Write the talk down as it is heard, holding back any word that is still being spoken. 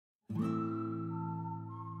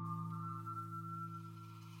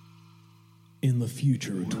In the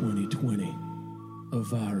future of 2020, a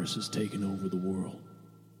virus has taken over the world.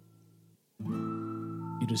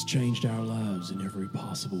 It has changed our lives in every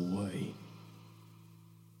possible way.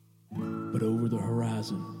 But over the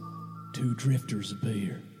horizon, two drifters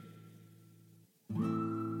appear.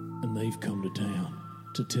 And they've come to town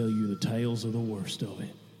to tell you the tales of the worst of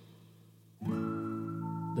it.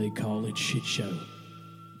 They call it Shit Show,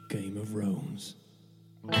 Game of Thrones.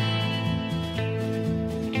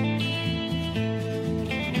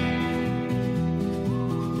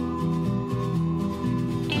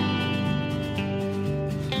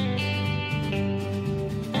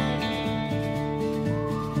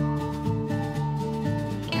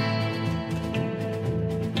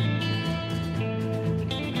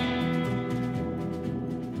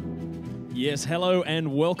 Yes, hello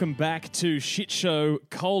and welcome back to Shit Show,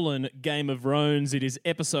 Game of Thrones. It is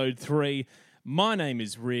episode 3. My name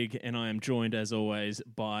is Rig and I am joined as always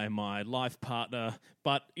by my life partner,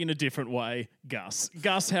 but in a different way, Gus.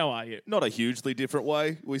 Gus, how are you? Not a hugely different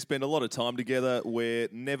way. We spend a lot of time together. We're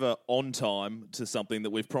never on time to something that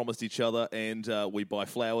we've promised each other, and we buy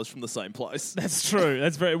flowers from the same place. That's true.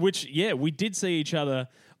 We did see each other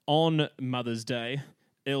on Mother's Day.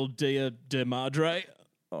 El Dia de Madre.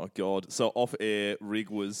 Oh, God. So off air, Rig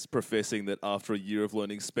was professing that after a year of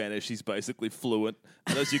learning Spanish, he's basically fluent.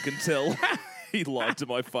 And as you can tell, he lied to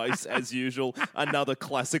my face as usual. Another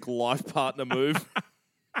classic life partner move.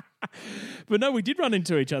 But no, we did run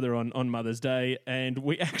into each other on Mother's Day, and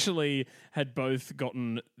we actually had both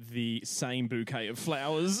gotten the same bouquet of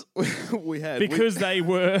flowers. We had. Because they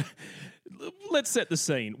were... Let's set the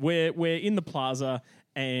scene. We're in the plaza,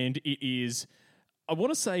 and it is, I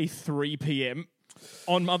want to say 3 p.m.,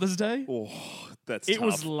 on Mother's Day. Oh, that's it tough.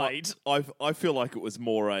 Was late. I feel like it was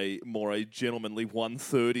more a gentlemanly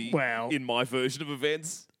 1:30 in my version of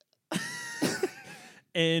events.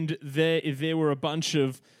 And there were a bunch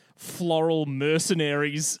of floral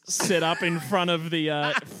mercenaries set up in front of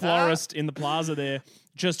the florist in the plaza there,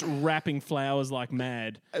 just wrapping flowers like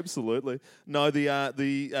mad. Absolutely. No,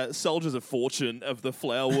 the soldiers of fortune of the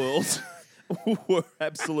flower world were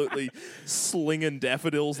absolutely slinging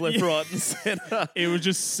daffodils left, right and centre. It was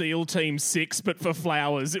just SEAL Team 6, but for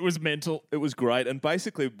flowers. It was mental. It was great. And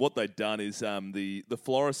basically what they'd done is the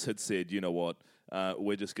florist had said, you know what,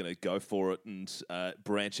 we're just going to go for it and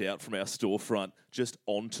branch out from our storefront just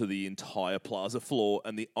onto the entire plaza floor.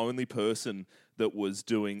 And the only person that was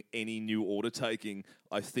doing any new order taking,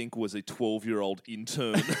 I think, was a 12-year-old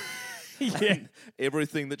intern. Yeah. And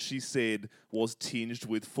everything that she said was tinged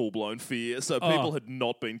with full-blown fear, so people had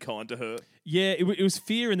not been kind to her. Yeah, it was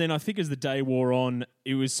fear, and then I think as the day wore on,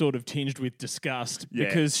 it was sort of tinged with disgust,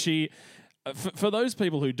 because she... For those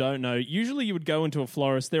people who don't know, usually you would go into a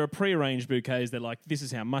florist, there are pre-arranged bouquets, they're like, this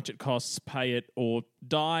is how much it costs, pay it or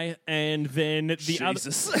die, and then but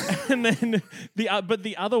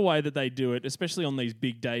the other way that they do it, especially on these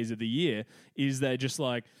big days of the year, is they're just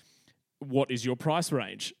like, what is your price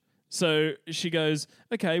range? So she goes,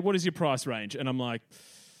 okay, what is your price range? And I'm like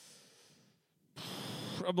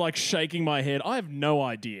shaking my head. I have no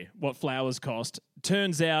idea what flowers cost.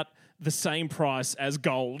 Turns out the same price as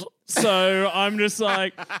gold. So I'm just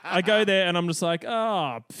like, I go there and I'm just like,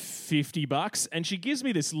 $50. And she gives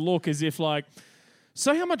me this look as if like,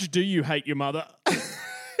 so how much do you hate your mother?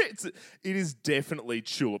 It is definitely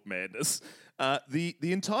tulip madness. The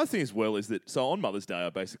entire thing as well is that, so on Mother's Day, I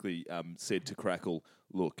basically said to Crackle,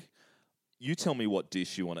 look, you tell me what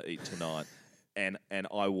dish you want to eat tonight, and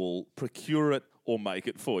I will procure it or make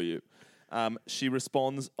it for you. She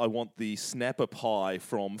responds, I want the snapper pie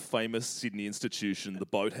from famous Sydney institution, the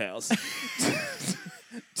Boathouse.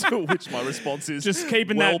 To which my response is, just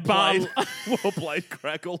keeping that bar well played,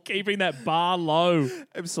 Crackle. Keeping that bar low.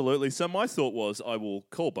 Absolutely. So my thought was, I will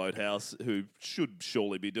call Boathouse, who should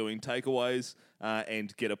surely be doing takeaways,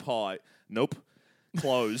 and get a pie. Nope.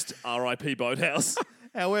 Closed. R.I.P. Boathouse.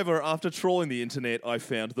 However, after trawling the internet, I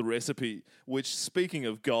found the recipe, which, speaking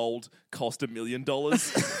of gold, cost $1 million.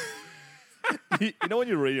 You know when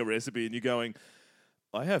you read a recipe and you're going,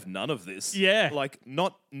 I have none of this. Yeah. Like,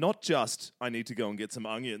 not just I need to go and get some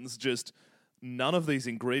onions, just none of these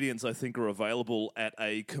ingredients I think are available at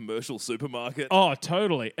a commercial supermarket. Oh,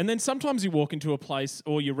 totally. And then sometimes you walk into a place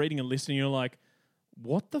or you're reading a list and you're like,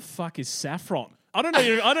 what the fuck is saffron? I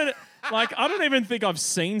don't even think I've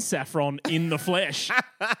seen saffron in the flesh.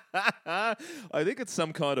 I think it's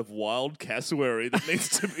some kind of wild cassowary that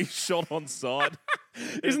needs to be shot on sight.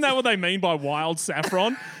 Isn't that what they mean by wild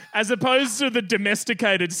saffron? As opposed to the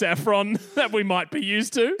domesticated saffron that we might be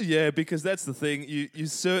used to? Yeah, because that's the thing. You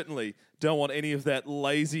certainly don't want any of that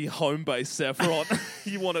lazy home-based saffron.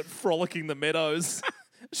 You want it frolicking the meadows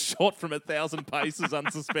shot from 1,000 paces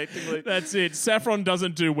unsuspectingly. That's it. Saffron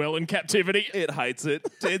doesn't do well in captivity. It hates it.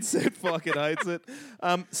 Dead set fucking hates it.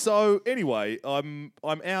 So anyway, I'm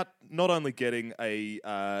out not only getting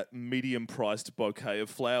a medium-priced bouquet of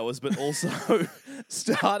flowers, but also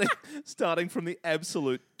starting from the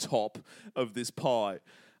absolute top of this pie.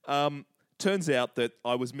 Turns out that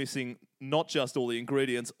I was missing not just all the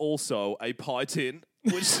ingredients, also a pie tin,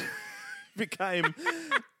 which became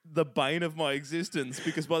the bane of my existence,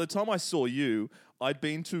 because by the time I saw you, I'd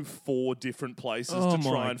been to 4 different places to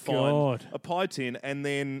try and find a pie tin, and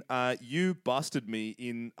then you busted me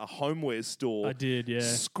in a homeware store. I did, yeah.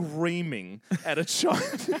 Screaming at a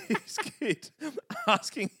Chinese kid,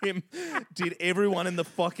 asking him, did everyone in the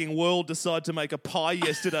fucking world decide to make a pie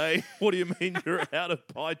yesterday? What do you mean you're out of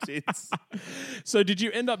pie tins? So did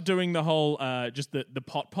you end up doing the whole, just the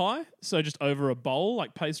pot pie? So just over a bowl,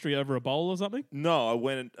 like pastry over a bowl or something? No, I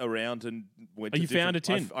went around and went. You found a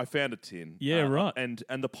tin? I found a tin. Yeah, right. And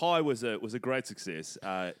the pie was a great success.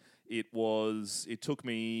 It took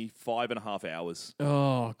me 5.5 hours.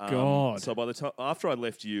 Oh God! So by the time after I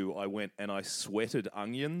left you, I went and I sweated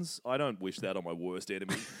onions. I don't wish that on my worst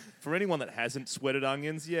enemy. For anyone that hasn't sweated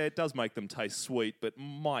onions, yeah, it does make them taste sweet, but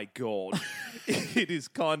my God, it is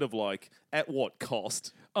kind of like at what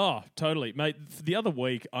cost? Oh, totally, mate. The other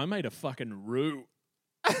week, I made a fucking roux.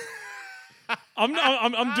 I'm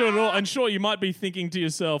doing it all. And sure, you might be thinking to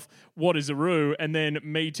yourself, what is a roux? And then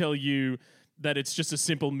me tell you that it's just a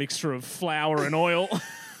simple mixture of flour and oil.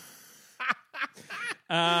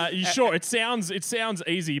 Sure, it sounds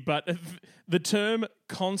easy, but the term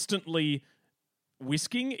constantly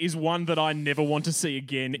whisking is one that I never want to see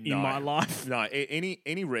again in my life. No,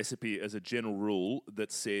 any recipe as a general rule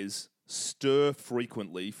that says stir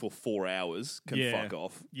frequently for 4 hours can fuck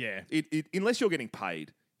off. Yeah. Unless you're getting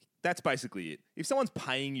paid. That's basically it. If someone's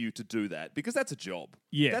paying you to do that, because that's a job.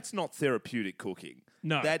 Yeah. That's not therapeutic cooking.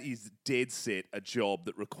 No. That is dead set a job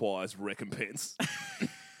that requires recompense.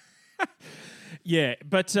 Yeah,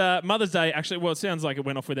 but Mother's Day, actually, well, it sounds like it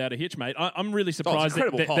went off without a hitch, mate. I'm really surprised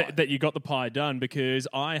that you got the pie done, because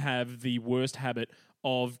I have the worst habit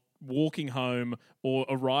of walking home or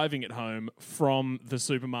arriving at home from the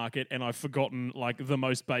supermarket, and I've forgotten, like, the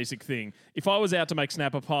most basic thing. If I was out to make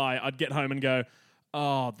snapper pie, I'd get home and go,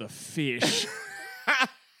 oh, the fish.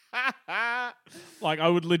 Like,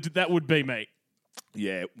 that would be me.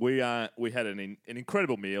 Yeah, we had an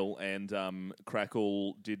incredible meal, and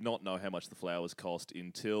Crackle did not know how much the flowers cost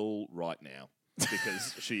until right now,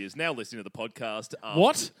 because she is now listening to the podcast.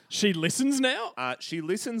 What? She listens now? She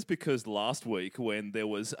listens because last week, when there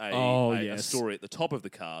was a story at the top of the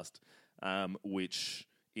cast, which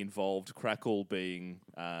involved Crackle being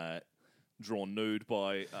drawn nude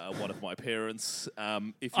by one of my parents.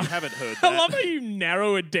 If you haven't heard that... I love how you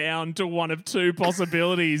narrow it down to one of 2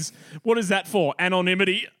 possibilities. What is that for?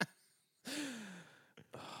 Anonymity?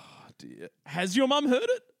 Oh, dear. Has your mum heard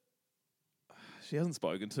it? She hasn't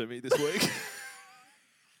spoken to me this week.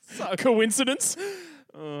 So coincidence?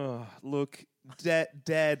 Look,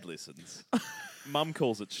 Dad listens. Mum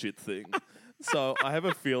calls it shit thing. So I have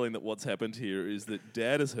a feeling that what's happened here is that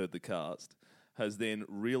Dad has heard the cast, has then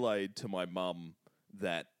relayed to my mum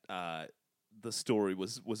that the story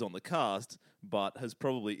was on the cast, but has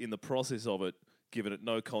probably, in the process of it, given it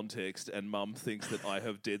no context, and Mum thinks that I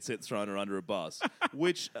have dead set thrown her under a bus,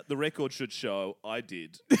 which the record should show I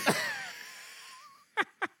did.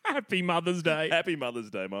 Happy Mother's Day. Happy Mother's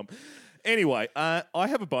Day, Mum. Anyway, I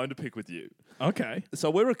have a bone to pick with you. Okay. So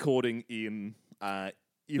we're recording in the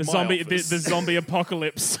zombie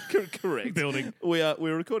apocalypse. Correct. Building. We're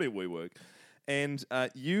recording at WeWork. And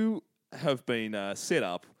you have been set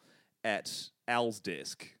up at Al's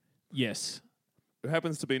desk. Yes. Who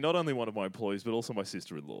happens to be not only one of my employees, but also my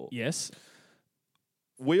sister-in-law. Yes.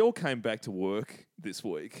 We all came back to work this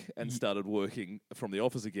week and started working from the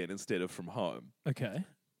office again instead of from home. Okay.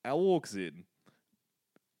 Al walks in,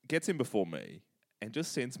 gets in before me, and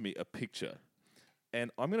just sends me a picture.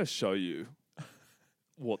 And I'm going to show you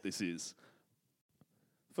what this is.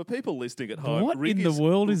 For people listening at home, what in the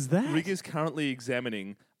world is that? Rig is currently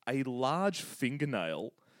examining a large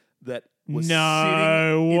fingernail that was sitting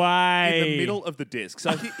in the middle of the desk.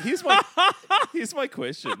 So here's my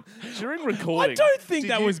question. During recording, I don't think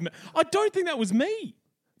that was me.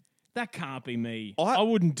 That can't be me. I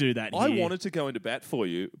wouldn't do that I here. wanted to go into bat for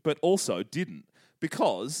you, but also didn't,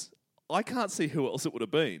 because I can't see who else it would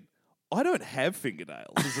have been. I don't have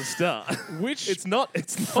fingernails as a start. Which it's not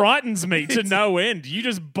frightens me to no end. You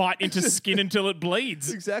just bite into skin until it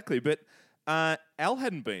bleeds. Exactly. But Al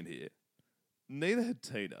hadn't been here. Neither had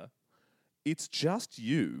Tina. It's just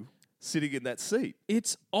you sitting in that seat.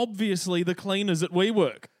 It's obviously the cleaners at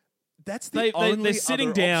WeWork. That's the only They're sitting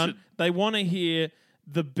other down. option. They want to hear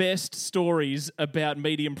the best stories about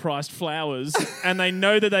medium-priced flowers, and they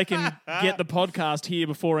know that they can get the podcast here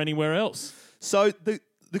before anywhere else. So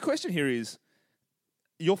the question here is,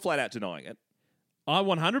 you're flat out denying it. I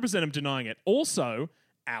 100% am denying it. Also,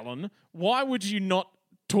 Alan, why would you not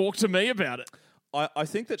talk to me about it? I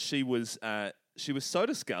think that she was so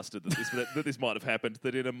disgusted that this might have happened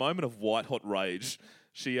that in a moment of white hot rage,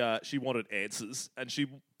 she wanted answers,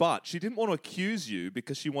 but she didn't want to accuse you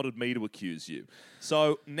because she wanted me to accuse you.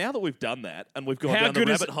 So now that we've done that and we've gone down the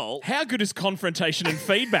rabbit hole, how good is confrontation and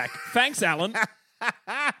feedback? Thanks, Alan.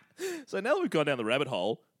 so now that we've gone down the rabbit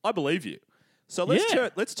hole, I believe you. So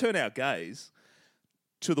let's turn our gaze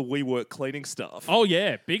to the WeWork cleaning staff. Oh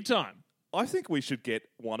yeah, big time. I think we should get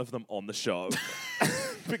one of them on the show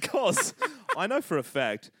because I know for a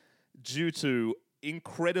fact, due to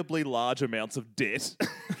incredibly large amounts of debt,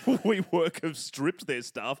 WeWork have stripped their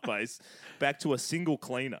staff base back to a single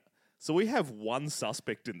cleaner. So we have one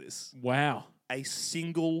suspect in this. Wow. A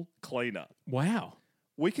single cleaner. Wow.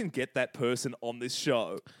 We can get that person on this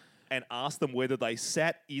show and ask them whether they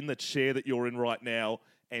sat in the chair that you're in right now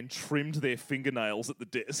and trimmed their fingernails at the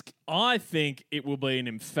desk. I think it will be an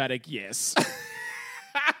emphatic yes.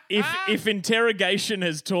 If interrogation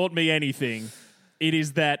has taught me anything, it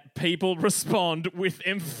is that people respond with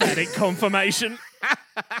emphatic confirmation.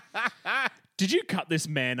 Did you cut this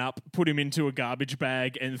man up, put him into a garbage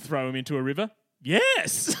bag and throw him into a river?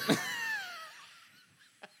 Yes.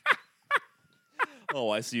 Oh,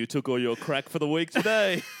 I see you took all your crack for the week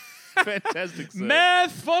today. Fantastic, sir.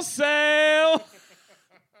 Meth for sale.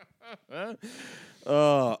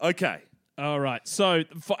 Oh, okay. All right. So,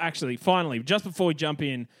 finally, just before we jump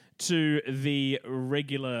in to the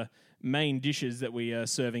regular main dishes that we are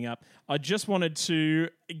serving up, I just wanted to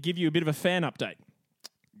give you a bit of a fan update.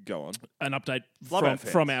 Go on. An update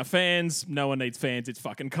From our fans. No one needs fans. It's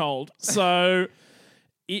fucking cold. So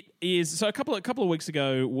it is. So a couple of weeks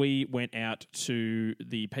ago, we went out to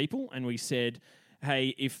the people and we said,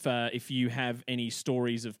 hey, if you have any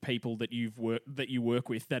stories of people that you work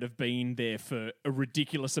with that have been there for a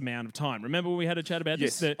ridiculous amount of time. Remember when we had a chat about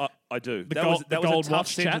yes, this? I do. The that gold, was the a gold tough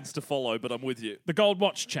watch sentence chat to follow, but I'm with you. The gold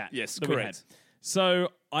watch chat. Yes, that we correct. had. So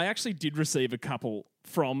I actually did receive a couple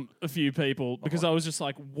from a few people because I was just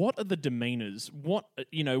like, what are the demeanors? What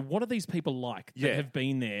are these people like that have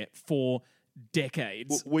been there for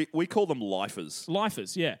decades? We call them lifers.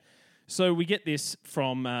 Lifers, yeah. So we get this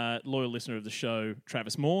from a loyal listener of the show,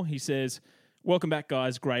 Travis Moore. He says, welcome back,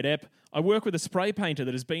 guys. Great ep. I work with a spray painter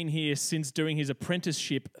that has been here since doing his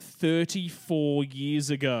apprenticeship 34 years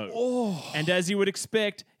ago. Oh. And as you would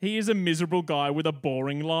expect, he is a miserable guy with a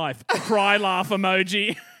boring life. Cry laugh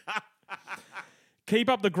emoji. Keep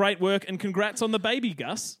up the great work and congrats on the baby,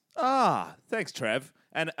 Gus. Ah, thanks, Trav.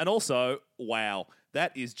 And also, wow,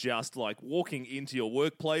 that is just like walking into your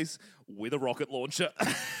workplace with a rocket launcher.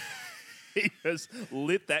 He has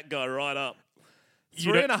lit that guy right up.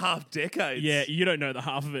 3.5 decades. Yeah, you don't know the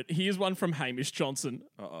half of it. Here's one from Hamish Johnson.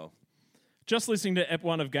 Uh-oh. Just listening to Ep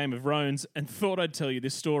 1 of Game of Thrones and thought I'd tell you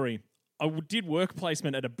this story. I did work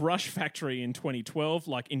placement at a brush factory in 2012,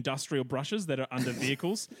 like industrial brushes that are under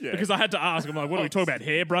vehicles. Yeah. Because I had to ask, I'm like, what are we talking about?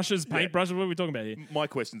 Hair brushes, paint brushes? What are we talking about here? My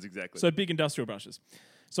question's exactly. So big industrial brushes.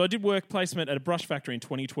 So I did work placement at a brush factory in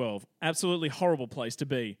 2012. Absolutely horrible place to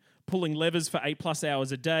be. Pulling levers for 8+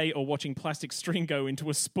 hours a day or watching plastic string go into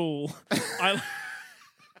a spool. I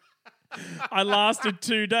lasted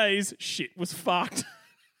 2 days. Shit was fucked.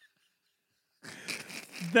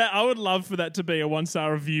 That I would love for that to be a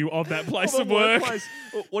 1-star review of that place of work.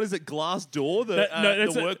 What is it, Glassdoor?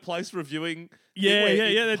 The workplace reviewing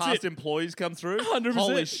that's past it. employees come through? 100%.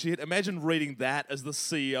 Holy shit. Imagine reading that as the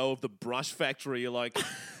CEO of the brush factory. You're like,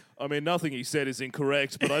 I mean, nothing he said is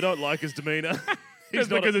incorrect, but I don't like his demeanour. Just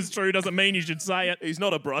because it's true doesn't mean you should say it. He's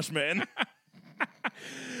not a brush man.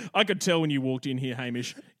 I could tell when you walked in here,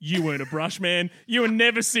 Hamish, you weren't a brush man. You were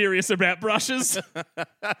never serious about brushes.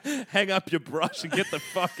 Hang up your brush and get the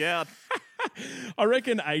fuck out. I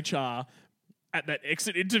reckon HR at that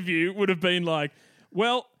exit interview would have been like,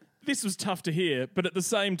 well, this was tough to hear, but at the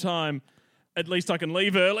same time, at least I can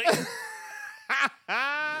leave early.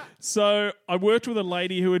 So I worked with a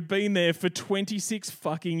lady who had been there for 26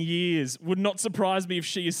 fucking years. Would not surprise me if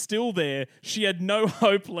she is still there. She had no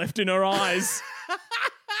hope left in her eyes.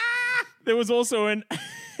 There was also an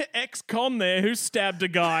ex-con there who stabbed a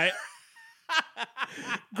guy.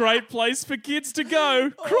 Great place for kids to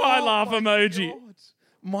go. Cry laugh emoji. God.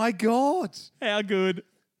 My God. How good.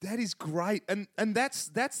 That is great. And that's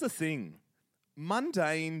the thing.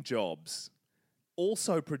 Mundane jobs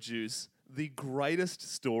also produce the greatest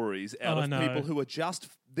stories out Oh, of no. people who are just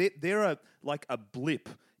they're like a blip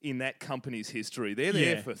in that company's history. They're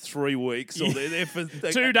there Yeah. for 3 weeks, or they're there for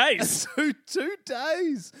 2 days. 2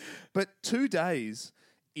 days, but 2 days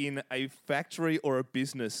in a factory or a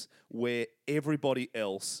business where everybody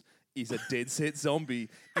else is a dead set zombie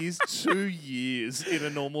is 2 years in a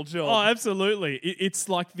normal job. Oh, absolutely. It's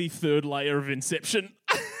like the third layer of Inception.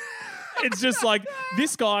 It's just like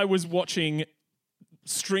this guy was watching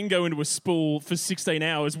string go into a spool for 16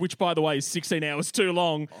 hours, which, by the way, is 16 hours too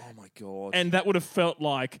long. Oh my God. And that would have felt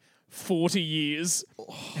like 40 years.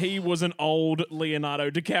 He was an old Leonardo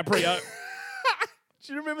DiCaprio.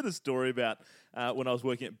 Do you remember the story about when I was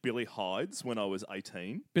working at Billy Hyde's when I was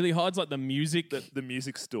 18? Billy Hyde's like the music. The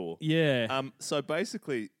music store. Yeah. So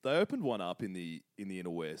basically, they opened one up in the inner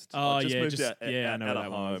west. Oh, I just yeah, moved just- out, yeah, I know out that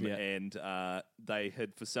of one was, home, yeah. and they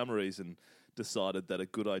had, for some reason, decided that a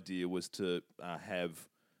good idea was to have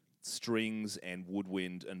strings and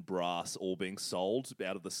woodwind and brass all being sold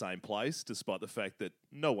out of the same place, despite the fact that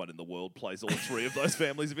no one in the world plays all three of those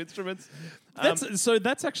families of instruments.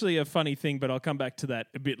 That's actually a funny thing, but I'll come back to that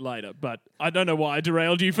a bit later. But I don't know why I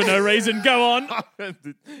derailed you for no reason. Go on.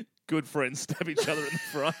 Good friends stab each other in the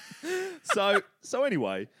front. So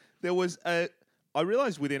anyway, I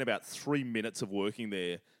realised within about 3 minutes of working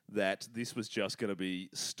there that this was just going to be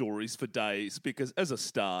stories for days, because as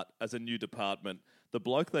a new department, the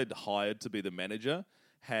bloke they'd hired to be the manager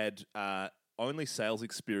had only sales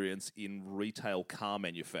experience in retail car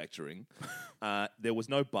manufacturing. There was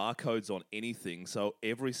no barcodes on anything, so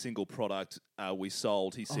every single product we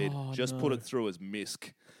sold, he said, just put it through as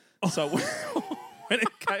MISC. So when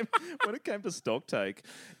it came to stock take,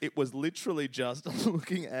 it was literally just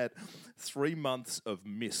looking at 3 months of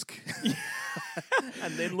MISC,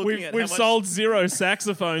 and then looking at We've how much sold 0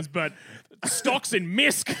 saxophones, but stocks in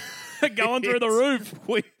MISC are going through the roof.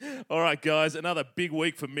 All right, guys, another big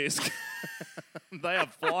week for MISC. They are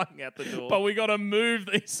flying out the door. But we got to move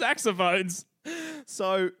these saxophones.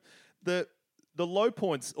 So the low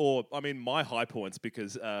points, or I mean my high points,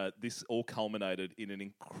 because this all culminated in an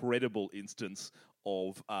incredible instance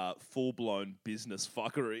of full-blown business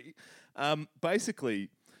fuckery. Basically,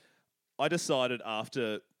 I decided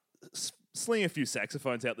after slinging a few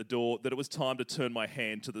saxophones out the door that it was time to turn my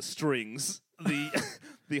hand to the strings,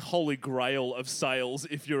 the holy grail of sales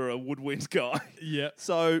if you're a woodwind guy. Yeah.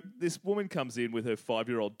 So this woman comes in with her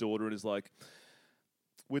 5-year-old daughter and is like,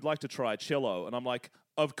 we'd like to try a cello. And I'm like,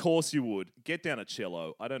 of course you would. Get down a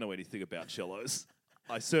cello. I don't know anything about cellos.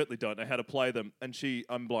 I certainly don't know how to play them. And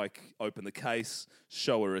I'm like, open the case,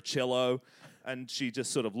 show her a cello. And she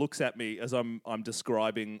just sort of looks at me as I'm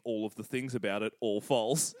describing all of the things about it, all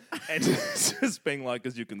false. And just being like,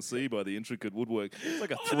 as you can see by the intricate woodwork, it's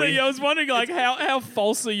like a three. I was wondering, like, how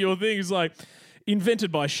false are your things? Like,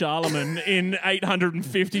 invented by Charlemagne in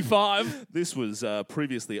 855. This was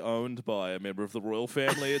previously owned by a member of the royal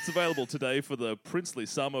family. It's available today for the princely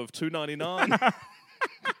sum of $2.99.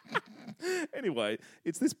 Anyway,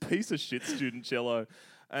 it's this piece of shit student cello.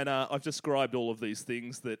 And I've described all of these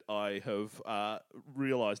things that I have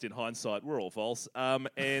realised in hindsight were all false.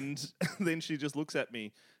 And then she just looks at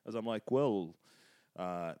me as I'm like, well,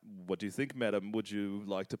 what do you think, madam? Would you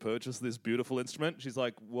like to purchase this beautiful instrument? She's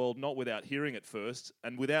like, well, not without hearing it first.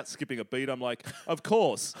 And without skipping a beat, I'm like, of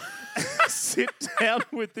course. Sit down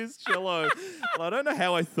with this cello. And I don't know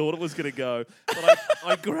how I thought it was going to go, but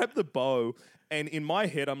I grabbed the bow, and in my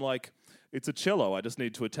head, I'm like, it's a cello. I just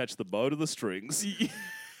need to attach the bow to the strings.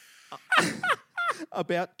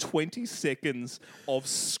 About 20 seconds of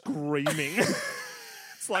screaming.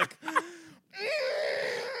 It's like...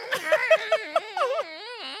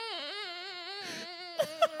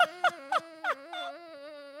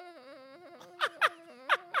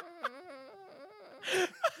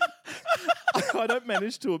 I don't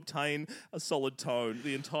manage to obtain a solid tone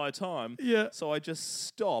the entire time. Yeah. So I just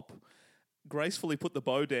stop, gracefully put the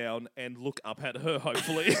bow down, and look up at her,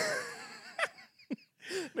 hopefully.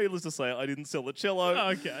 Needless to say, I didn't sell the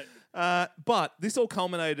cello. Okay. But this all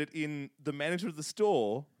culminated in the manager of the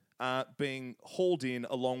store being hauled in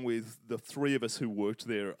along with the 3 of us who worked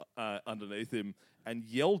there underneath him and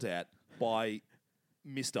yelled at by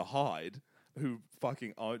Mr. Hyde, who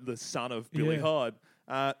fucking owned, the son of Billy Hyde,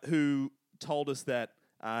 who told us that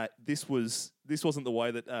this wasn't the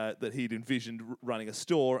way that he'd envisioned running a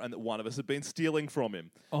store, and that one of us had been stealing from him.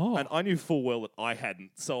 Oh. And I knew full well that I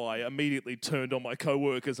hadn't, so I immediately turned on my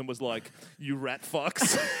co-workers and was like, you rat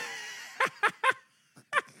fucks.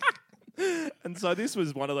 And so this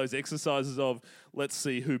was one of those exercises of, let's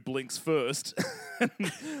see who blinks first.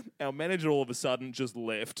 Our manager all of a sudden just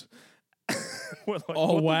left. We're like,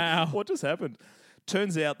 Oh, wow. What just happened?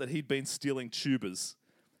 turns out that he'd been stealing tubers.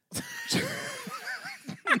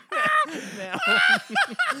 Now,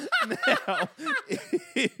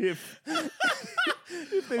 if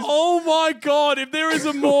Oh my God! If there is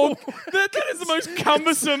a more, that is the most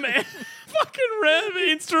cumbersome fucking rev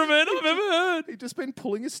instrument I've ever heard. he'd just been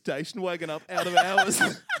pulling his station wagon up out of hours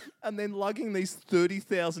and then lugging these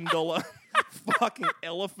 $30,000 fucking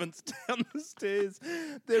elephants down the stairs.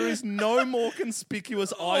 There is no more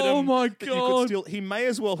conspicuous item. Oh my that you could God. steal. He may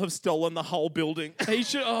as well have stolen the whole building. He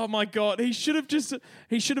should. Oh my God! He should have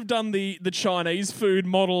done the Chinese food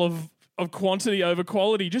model of quantity over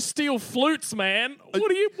quality. Just steal flutes, man.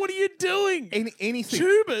 What are you doing? Anything.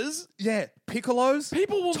 Tubas. Yeah, piccolos.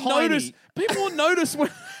 People will tiny. notice. People will notice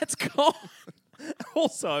when that's gone.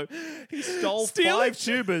 Also, he stole Stealing- 5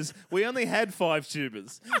 tubers. We only had 5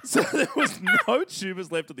 tubers, so there was no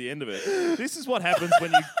tubers left at the end of it. This is what happens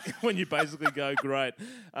when you basically go, great.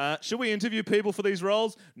 Should we interview people for these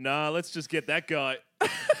roles? Nah, let's just get that guy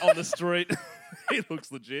on the street. He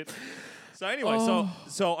looks legit. So anyway,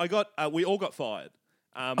 so I got we all got fired.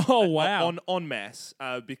 Oh, wow. On masse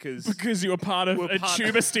because Because you were part of a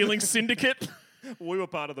tuba stealing syndicate. we were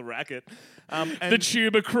part of the racket. The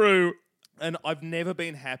tuba crew. And I've never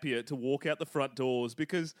been happier to walk out the front doors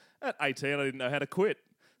because at 18 I didn't know how to quit.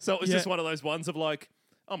 So it was just one of those ones of like,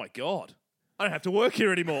 oh my God, I don't have to work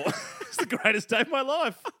here anymore. It's the greatest day of my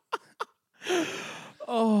life.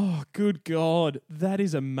 Oh, good God. That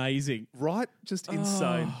is amazing. Right? Just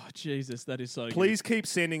insane. Oh, Jesus, that is so good. Please keep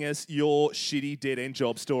sending us your shitty dead-end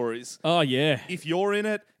job stories. Oh, yeah. If you're in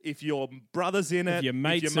it, if your brother's in it, your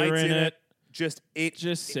mates if your mate's are in it, just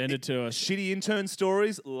send it to us. Shitty intern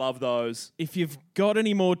stories, love those. If you've got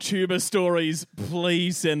any more tuba stories,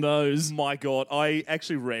 please send those. My God, I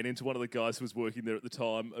actually ran into one of the guys who was working there at the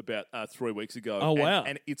time about 3 weeks ago. Oh, wow.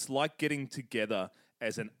 And it's like getting together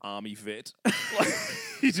as an army vet. Like,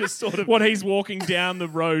 he just sort of... What he's walking down the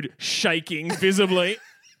road shaking visibly.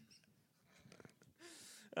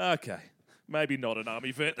 Okay, maybe not an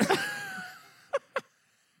army vet.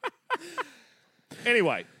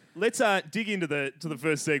 Anyway, let's dig into the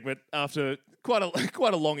first segment after quite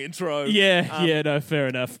a long intro. Yeah, no, fair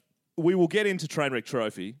enough. We will get into Trainwreck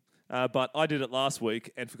Trophy, but I did it last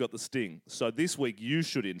week and forgot the sting. So this week you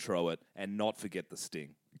should intro it and not forget the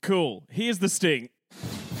sting. Cool. Here's the sting.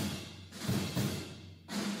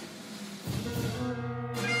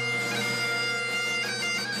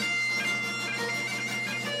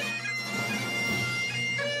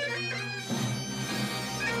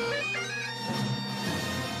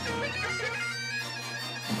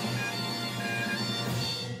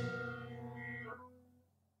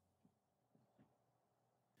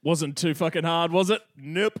 Wasn't too fucking hard, was it?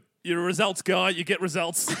 Nope. You're a results guy. You get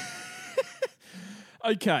results.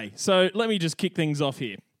 Okay, so let me just kick things off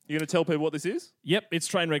here. You going to tell people what this is? Yep, it's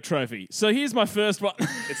Trainwreck Trophy. So here's my first one.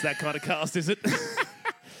 It's that kind of cast, is it?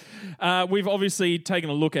 We've obviously taken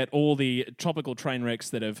a look at all the topical train wrecks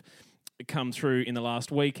that have come through in the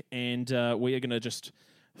last week, and we are going to just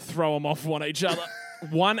throw them off one each other.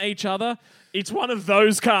 One each other. It's one of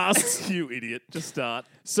those casts. You idiot. Just start.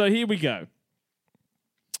 So here we go.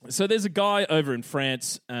 So there's a guy over in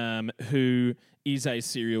France who is a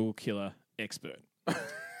serial killer expert.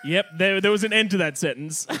 Yep, there was an end to that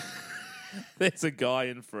sentence. There's a guy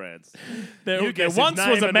in France. There guess his once name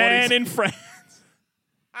was a and what man he's- in France.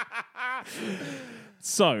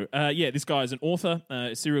 So, this guy is an author,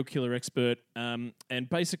 a serial killer expert, and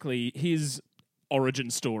basically his origin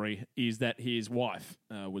story is that his wife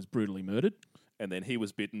was brutally murdered. And then he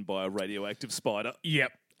was bitten by a radioactive spider.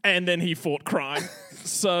 Yep. And then he fought crime.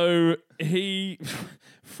 So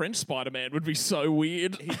French Spider-Man would be so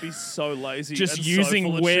weird. He'd be so lazy. Just and using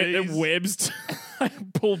so full of cheese. webs to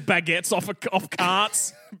pull baguettes off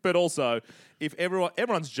carts. But also, if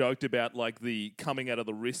everyone's joked about like the coming out of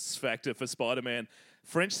the wrists factor for Spider-Man,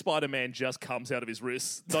 French Spider-Man just comes out of his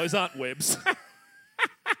wrists. Those aren't webs.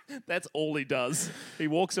 That's all he does. He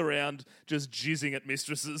walks around just jizzing at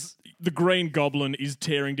mistresses. The Green Goblin is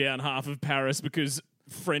tearing down half of Paris because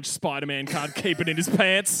French Spider-Man can't keep it in his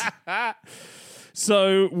pants.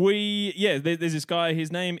 So there's this guy.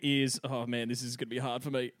 His name is, oh man, this is going to be hard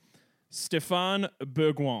for me. Stéphane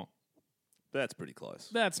Bourgoin. That's pretty close.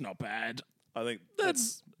 That's not bad. I think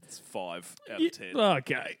That's it's 5 out of 10.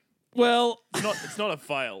 Okay. Well, It's not a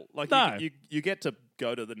fail. Like No. you get to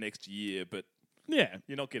go to the next year, but yeah.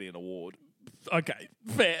 you're not getting an award. Okay,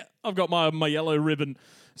 fair. I've got my yellow ribbon.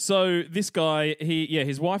 So this guy,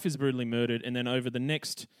 his wife is brutally murdered, and then over the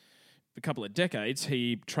next a couple of decades,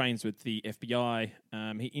 he trains with the FBI.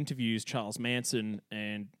 He interviews Charles Manson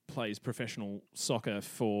and plays professional soccer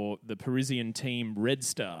for the Parisian team Red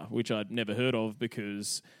Star, which I'd never heard of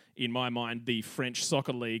because, in my mind, the French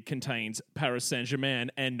soccer league contains Paris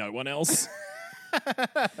Saint-Germain and no one else.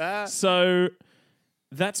 So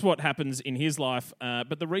that's what happens in his life.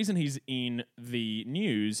 But the reason he's in the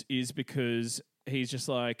news is because he's just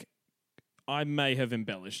like, I may have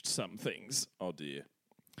embellished some things. Oh, dear.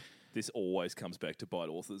 This always comes back to bite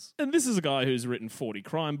authors. And this is a guy who's written 40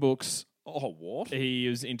 crime books. Oh, what? He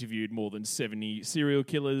has interviewed more than 70 serial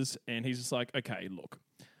killers. And he's just like, okay, look,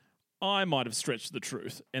 I might have stretched the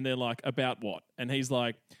truth. And they're like, about what? And he's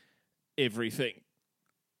like, everything.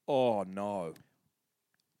 Oh, no.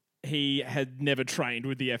 He had never trained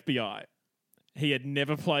with the FBI. He had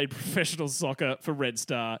never played professional soccer for Red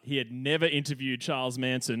Star. He had never interviewed Charles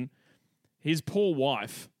Manson. His poor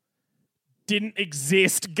wife didn't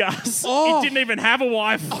exist, Gus. Oh. He didn't even have a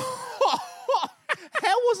wife.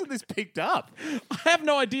 How wasn't this picked up? I have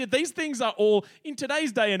no idea. These things are all, in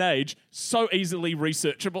today's day and age, so easily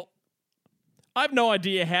researchable. I have no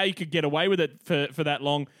idea how you could get away with it for that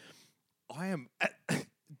long. I am...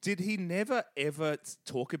 Did he never, ever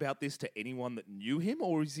talk about this to anyone that knew him,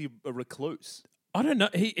 or is he a recluse? I don't know.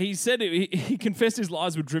 He said he confessed his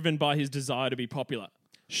lies were driven by his desire to be popular.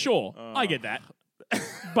 Sure, I get that.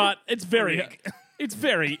 But it's very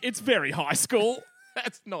high school.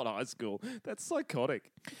 That's not high school. That's psychotic.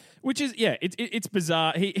 Which is, yeah, it's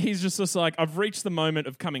bizarre. He's just like, I've reached the moment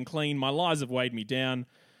of coming clean. My lies have weighed me down.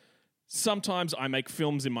 Sometimes I make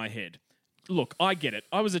films in my head. Look, I get it.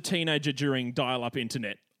 I was a teenager during dial-up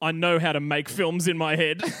internet. I know how to make films in my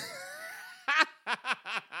head.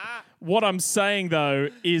 What I'm saying, though,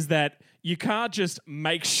 is that you can't just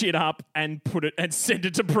make shit up and put it and send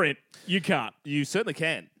it to print. You can't. You certainly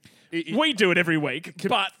can. We do it every week,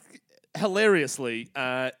 but hilariously,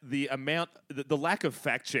 the lack of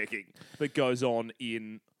fact checking that goes on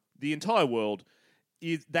in the entire world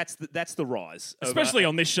that's the rise, especially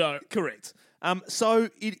on this show. Correct. So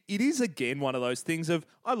it is again one of those things of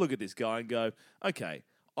I look at this guy and go, okay,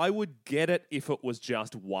 I would get it if it was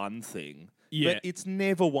just one thing. Yeah. But it's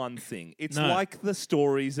never one thing. It's No. like the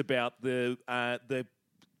stories about the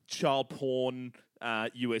child porn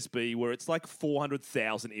USB where it's like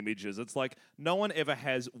 400,000 images. It's like no one ever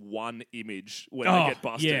has one image when they get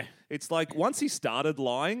busted. Yeah. It's like once he started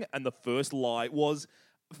lying and the first lie was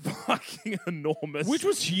fucking enormous. Which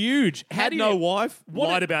was huge. Had no wife,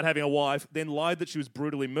 lied about having a wife, then lied that she was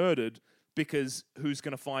brutally murdered because who's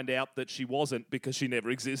going to find out that she wasn't because she never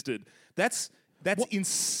existed. That's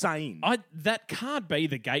insane. That can't be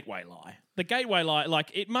the gateway lie. The gateway lie, like,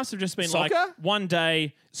 it must have just been Soccer? like one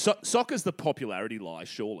day. Soccer's the popularity lie,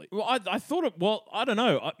 surely. Well, I thought it. Well, I don't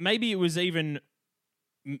know. Maybe it was even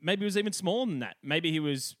smaller than that. Maybe he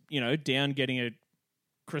was, down getting a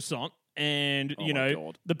croissant, and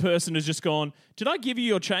God. the person has just gone, "Did I give you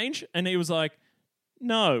your change?" And he was like,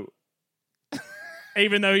 "No."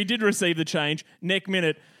 Even though he did receive the change, neck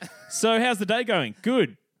minute. So how's the day going?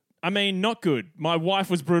 Good. I mean, not good. My wife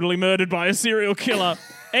was brutally murdered by a serial killer.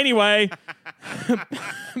 Anyway,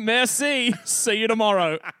 merci. See you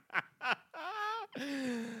tomorrow.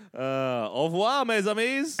 Au revoir, mes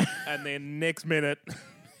amis. And then next minute,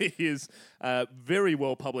 he is a very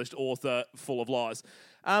well-published author full of lies.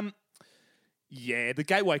 The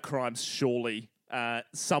gateway crime's surely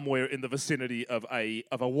somewhere in the vicinity of a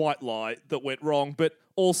white lie that went wrong, but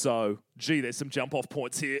also, there's some jump-off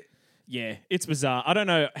points here. Yeah, it's bizarre. I don't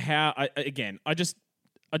know how. I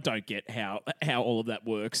don't get how all of that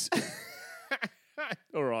works.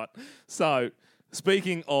 All right. So,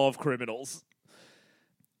 speaking of criminals,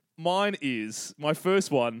 my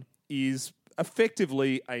first one is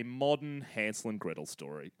effectively a modern Hansel and Gretel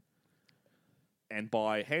story. And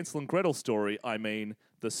by Hansel and Gretel story, I mean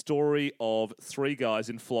the story of three guys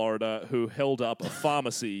in Florida who held up a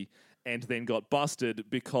pharmacy and then got busted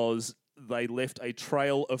because they left a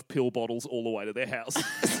trail of pill bottles all the way to their house.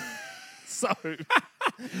 So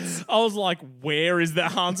I was like, where is the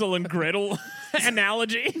Hansel and Gretel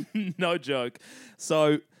analogy? No joke.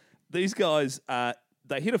 So these guys,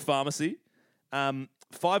 they hit a pharmacy, 5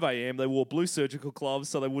 a.m. They wore blue surgical gloves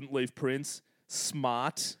so they wouldn't leave prints.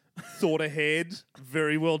 Smart. Thought ahead.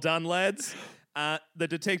 Very well done, lads. The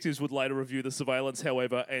detectives would later review the surveillance,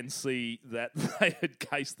 however, and see that they had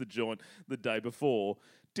cased the joint the day before.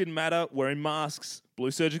 Didn't matter. Wearing masks,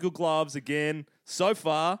 blue surgical gloves, again. So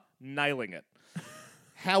far, nailing it.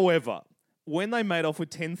 However, when they made off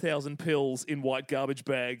with 10,000 pills in white garbage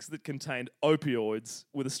bags that contained opioids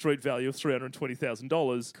with a street value of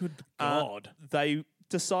 $320,000, Good God. they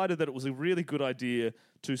decided that it was a really good idea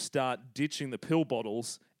to start ditching the pill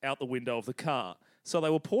bottles out the window of the car. So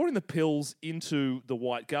they were pouring the pills into the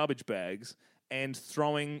white garbage bags and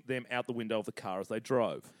throwing them out the window of the car as they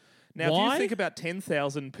drove. Now, if Why? you think about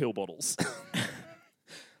 10,000 pill bottles,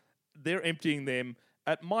 they're emptying them,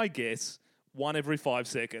 at my guess, one every 5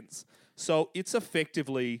 seconds. So it's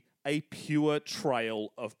effectively a pure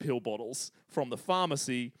trail of pill bottles from the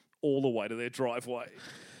pharmacy all the way to their driveway.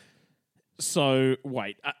 So,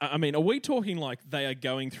 wait, I mean, are we talking like they are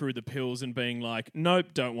going through the pills and being like, nope,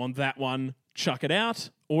 don't want that one, chuck it out?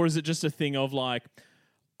 Or is it just a thing of like,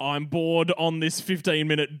 I'm bored on this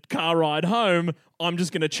 15-minute car ride home, I'm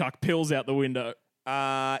just going to chuck pills out the window?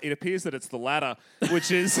 It appears that it's the latter, which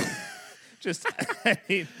is just... I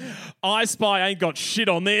mean, I Spy ain't got shit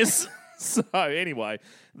on this. so anyway,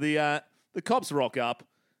 the cops rock up,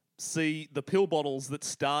 see the pill bottles that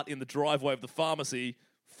start in the driveway of the pharmacy,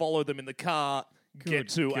 follow them in the car, get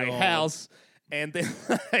to a God. house, and then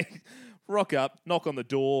they rock up, knock on the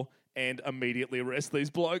door, and immediately arrest these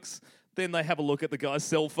blokes. Then they have a look at the guy's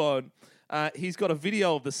cell phone. He's got a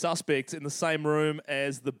video of the suspects in the same room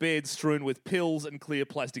as the bed strewn with pills and clear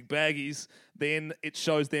plastic baggies. Then it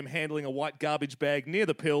shows them handling a white garbage bag near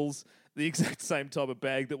the pills, the exact same type of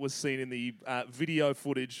bag that was seen in the video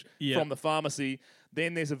footage from the pharmacy.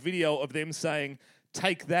 Then there's a video of them saying,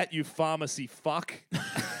 "Take that, you pharmacy fuck."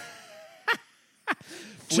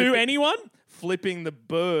 To anyone? Flipping the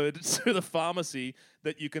bird to the pharmacy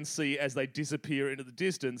that you can see as they disappear into the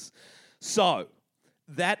distance. So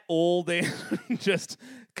that all then just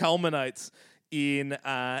culminates in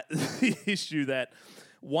the issue that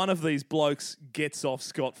one of these blokes gets off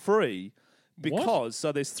scot-free because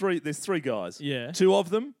so there's three guys. Yeah. Two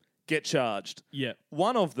of them get charged. Yeah.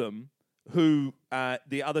 One of them, who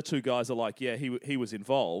the other two guys are like, yeah, he was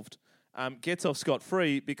involved, gets off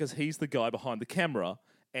scot-free because he's the guy behind the camera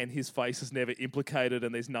and his face is never implicated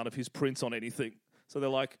and there's none of his prints on anything. So they're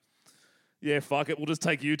like, yeah, fuck it, we'll just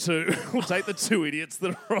take you two. We'll take the two idiots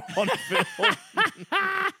that are on film.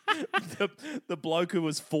 the bloke who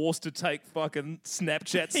was forced to take fucking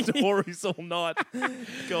Snapchat stories all night.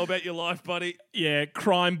 Go about your life, buddy. Yeah,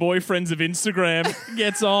 crime boyfriends of Instagram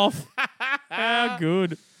gets off. How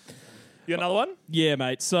good. You got another one? Yeah,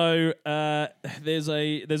 mate. So there's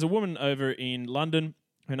a woman over in London.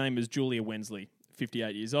 Her name is Julia Wensley,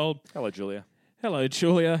 58 years old. Hello, Julia. Hello,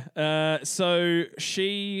 Julia. So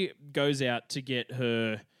she goes out to get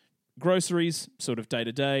her groceries, sort of day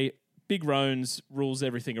to day. Big Roans rules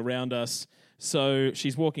everything around us. So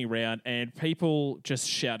she's walking around and people just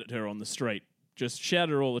shout at her on the street. Just shout at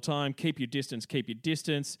her all the time. Keep your distance, keep your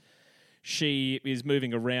distance. She is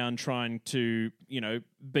moving around trying to,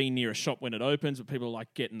 be near a shop when it opens, but people are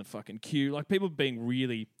like, get in the fucking queue. Like people being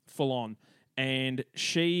really full on. And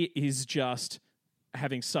she is just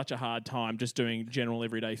having such a hard time just doing general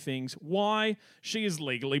everyday things. Why? She is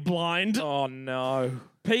legally blind. Oh, no.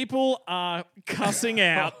 People are cussing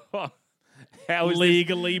out How is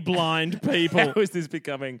legally blind people. How is this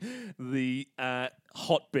becoming the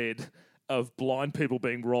hotbed of blind people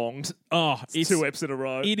being wronged? Oh, it's 2 eps in a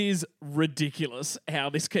row. It is ridiculous how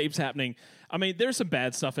this keeps happening. I mean, there's some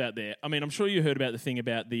bad stuff out there. I mean, I'm sure you heard about the thing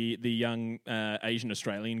about the young Asian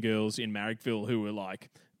Australian girls in Marrickville who were like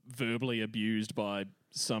verbally abused by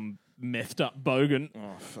some methed up bogan.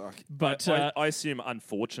 Oh, fuck. But I assume,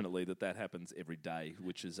 unfortunately, that happens every day,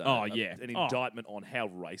 which is an indictment on how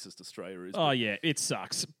racist Australia is. Oh, yeah, it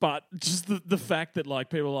sucks. But just the fact that like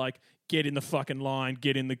people are like, get in the fucking line,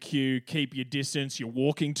 get in the queue, keep your distance, you're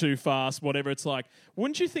walking too fast, whatever. It's like,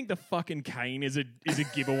 wouldn't you think the fucking cane is a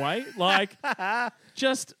giveaway? Like,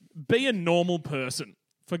 just be a normal person,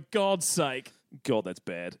 for God's sake. God, that's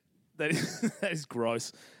bad. That is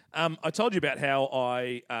gross. I told you about how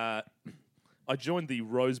I joined the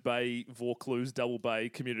Rose Bay Vaucluse Double Bay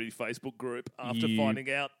community Facebook group after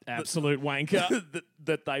finding out absolute wanker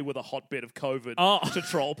that they were the hotbed of COVID to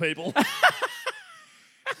troll people.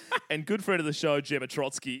 And good friend of the show, Gemma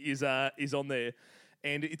Trotsky, is on there,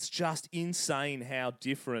 and it's just insane how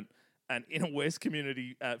different an Inner West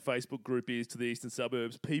community Facebook group is to the eastern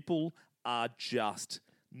suburbs. People are just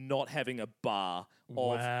not having a bar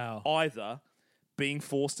of either being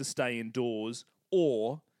forced to stay indoors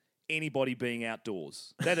or anybody being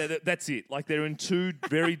outdoors. That's it. Like, they're in two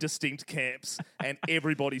very distinct camps and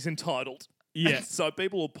everybody's entitled. Yes. So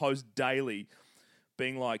people will post daily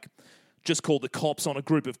being like, just called the cops on a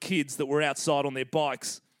group of kids that were outside on their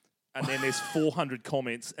bikes. And then there's 400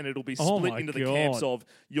 comments and it'll be split into the camps of,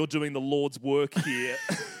 you're doing the Lord's work here,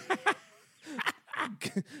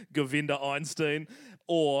 Govinda Einstein,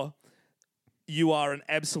 or you are an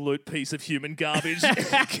absolute piece of human garbage.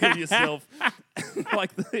 Kill yourself.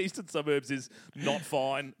 Like the eastern suburbs is not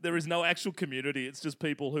fine. There is no actual community. It's just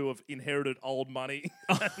people who have inherited old money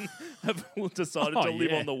and have decided to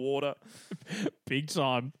live on the water. Big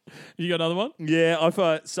time. You got another one? Yeah,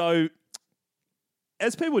 so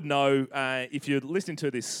as people would know, if you're listening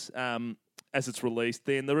to this as it's released,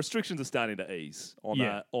 then the restrictions are starting to ease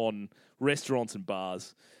on restaurants and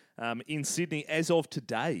bars. In Sydney, as of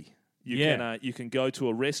today, you can go to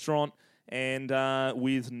a restaurant and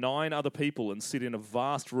with 9 other people and sit in a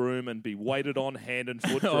vast room and be waited on hand and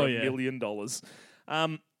foot for $1 million.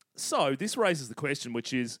 So this raises the question,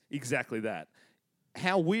 which is exactly that.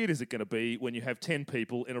 How weird is it going to be when you have 10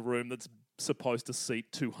 people in a room that's supposed to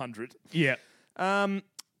seat 200? Yeah.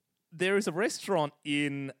 There is a restaurant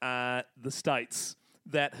in the States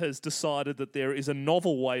that has decided that there is a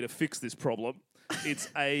novel way to fix this problem. It's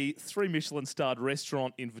a 3 Michelin-starred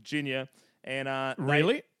restaurant in Virginia. And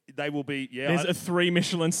really? They will be, There's a 3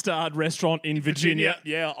 Michelin-starred restaurant in Virginia.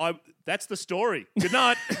 Yeah, that's the story. Good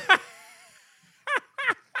night.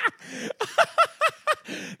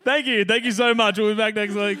 Thank you so much. We'll be back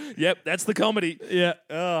next week. Yep, that's the comedy. Yeah.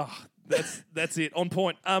 That's it. On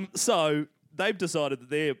point. So they've decided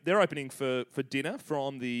that they're opening for dinner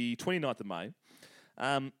from the 29th of May,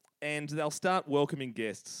 and they'll start welcoming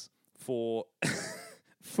guests for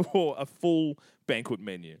for a full banquet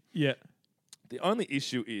menu. Yeah. The only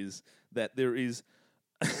issue is that there is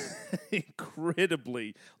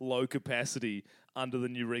incredibly low capacity under the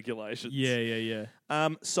new regulations. Yeah.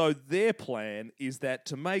 So their plan is that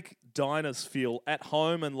to make diners feel at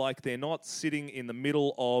home and like they're not sitting in the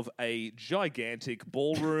middle of a gigantic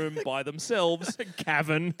ballroom by themselves,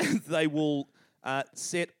 cavern, they will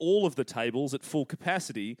set all of the tables at full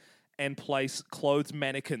capacity and place clothed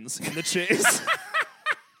mannequins in the chairs.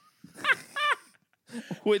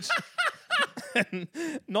 Which...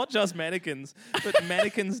 not just mannequins, but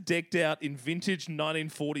mannequins decked out in vintage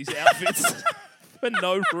 1940s outfits for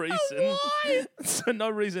no reason. Why? For no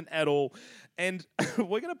reason at all. And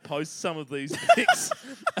we're going to post some of these pics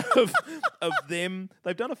of them.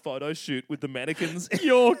 They've done a photo shoot with the mannequins.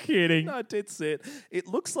 You're kidding. No, dead set. It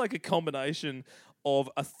looks like a combination of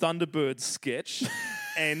a Thunderbird sketch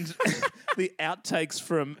and the outtakes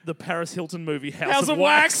from the Paris Hilton movie House of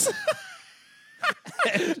Wax.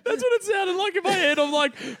 That's what it sounded like in my head. I'm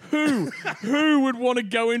like, who would want to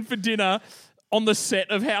go in for dinner on the set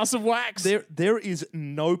of House of Wax? There is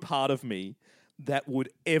no part of me that would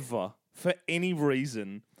ever, for any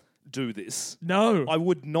reason, do this. No. I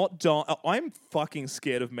would not die. I'm fucking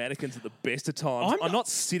scared of mannequins at the best of times. I'm not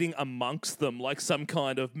sitting amongst them like some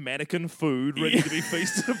kind of mannequin food ready to be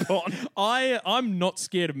feasted upon. I'm not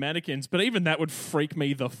scared of mannequins, but even that would freak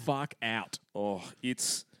me the fuck out. Oh,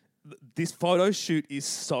 this photo shoot is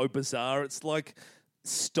so bizarre. It's like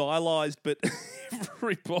stylized, but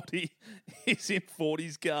everybody is in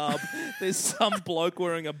 40s garb. There's some bloke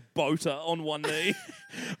wearing a boater on one knee.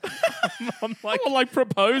 I'm like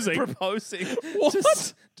proposing.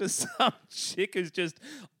 What? To some chick who's just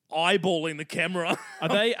eyeballing the camera. Are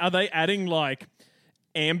they adding like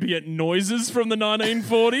ambient noises from the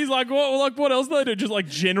 1940s? Like what else do they do? Just like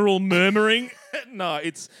general murmuring? No,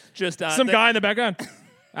 it's just some guy in the background.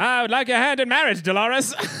 I would like your hand in marriage,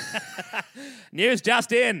 Dolores. News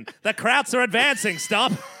just in. The Krauts are advancing.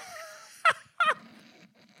 Stop.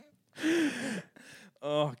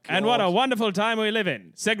 Oh, God. And what a wonderful time we live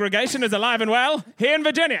in. Segregation is alive and well here in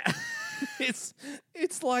Virginia.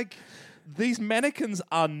 It's like these mannequins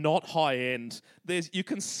are not high end. You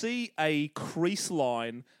can see a crease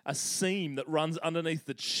line, a seam that runs underneath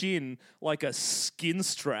the chin like a skin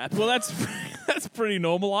strap. Well, that's pretty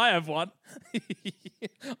normal. I have one.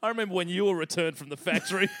 I remember when you were returned from the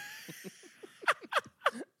factory.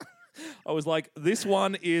 I was like, this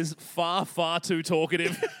one is far, far too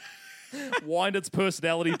talkative. Wind its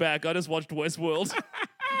personality back. I just watched Westworld.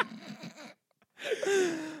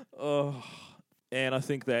 Oh, and I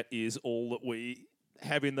think that is all that we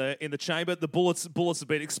have in the chamber. The bullets have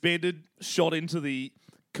been expended, shot into the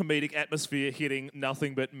comedic atmosphere, hitting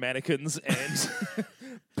nothing but mannequins and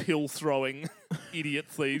pill-throwing idiot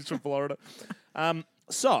thieves from Florida.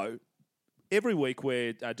 So every week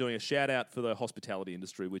we're doing a shout-out for the hospitality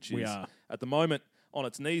industry, which is, at the moment, on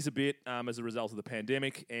its knees a bit as a result of the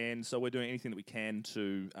pandemic, and so we're doing anything that we can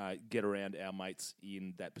to get around our mates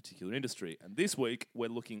in that particular industry. And this week, we're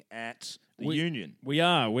looking at the Union.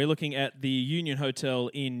 We're looking at the Union Hotel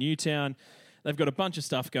in Newtown. They've got a bunch of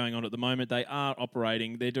stuff going on at the moment. They are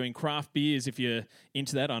operating. They're doing craft beers, if you're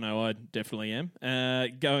into that. I know I definitely am.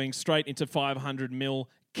 Going straight into 500ml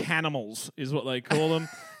Canimals is what they call them.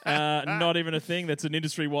 Not even a thing. That's an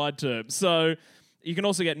industry-wide term. So you can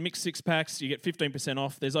also get mixed six-packs. You get 15%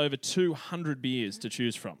 off. There's over 200 beers to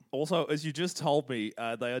choose from. Also, as you just told me,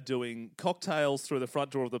 they are doing cocktails through the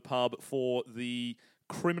front door of the pub for the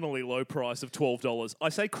criminally low price of $12. I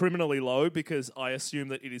say criminally low because I assume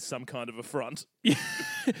that it is some kind of affront.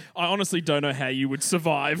 I honestly don't know how you would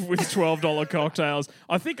survive with $12 cocktails.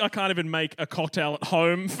 I think I can't even make a cocktail at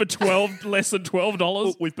home for less than $12.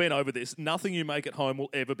 Look, we've been over this. Nothing you make at home will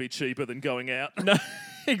ever be cheaper than going out. No,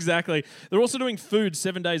 exactly. They're also doing food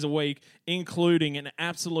 7 days a week, including an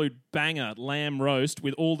absolute banger lamb roast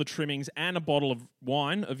with all the trimmings and a bottle of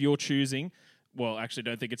wine of your choosing. Well, actually,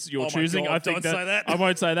 don't think it's your choosing. God, I think don't say that. I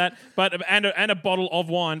won't say that. But and a bottle of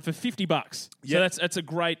wine for $50. Yep. So that's a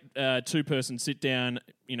great 2-person sit down.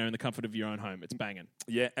 In the comfort of your own home. It's banging.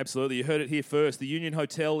 Yeah, absolutely. You heard it here first. The Union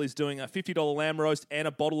Hotel is doing a $50 lamb roast and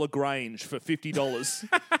a bottle of Grange for $50.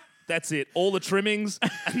 That's it. All the trimmings, a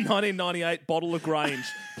 1998 bottle of Grange.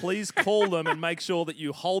 Please call them and make sure that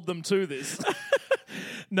you hold them to this.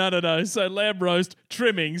 No. So lamb roast,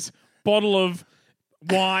 trimmings, bottle of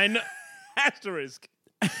wine. Asterisk.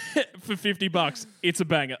 For $50. It's a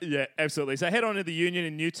banger. Yeah, absolutely. So head on to the Union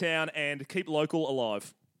in Newtown and keep local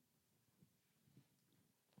alive.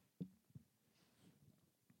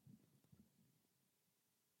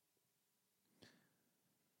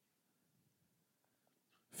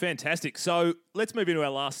 Fantastic. So let's move into our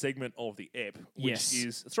last segment of the ep, which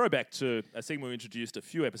is a throwback to a segment we introduced a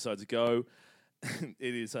few episodes ago.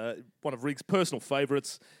 It is one of Rig's personal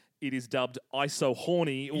favourites. It is dubbed ISO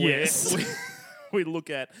Horny, where we look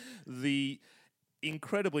at the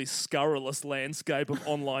incredibly scurrilous landscape of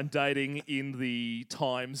online dating in the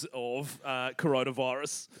times of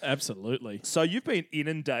coronavirus. Absolutely. So you've been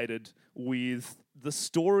inundated with the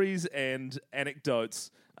stories and anecdotes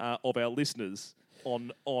of our listeners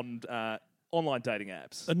on online dating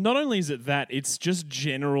apps. And not only is it that, it's just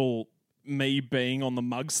general me being on the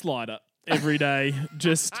mug slider every day,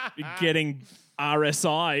 just getting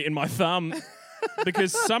RSI in my thumb.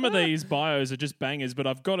 Because some of these bios are just bangers, but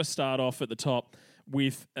I've got to start off at the top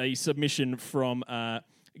with a submission from a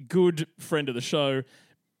good friend of the show,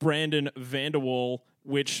 Brandon Vanderwall,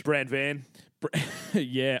 which... Brand Van.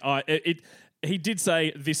 Yeah, he did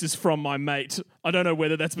say, this is from my mate. I don't know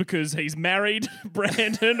whether that's because he's married,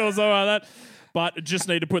 Brandon, or something like that, but just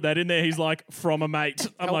need to put that in there. He's like, from a mate.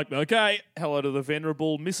 I'm like, okay. Hello to the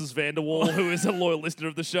venerable Mrs. Vanderwall, who is a loyal listener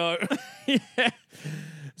of the show. Yeah.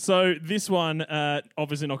 So this one,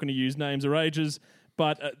 obviously not going to use names or ages,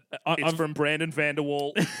 but... it's from Brandon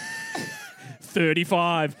Vanderwall.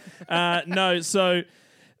 35. No, so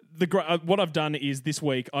what I've done is this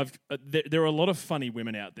week, there are a lot of funny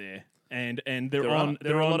women out there. And there are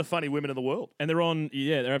a lot of funny women in the world. And they're on,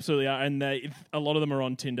 yeah, there absolutely are. And a lot of them are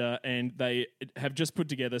on Tinder, and they have just put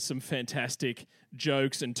together some fantastic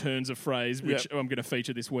jokes and turns of phrase, which I'm going to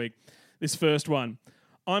feature this week. This first one.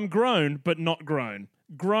 I'm grown, but not grown.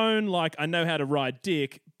 Grown like I know how to ride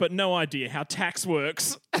dick, but no idea how tax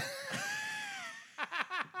works.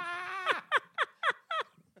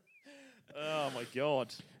 Oh, my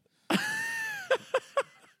God.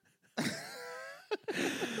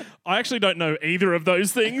 I actually don't know either of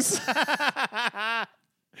those things. I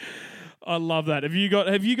love that. Have you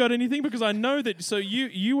got anything? Because I know that. So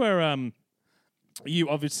you are you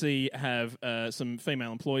obviously have some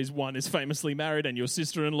female employees. One is famously married, and your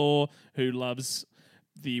sister-in-law who loves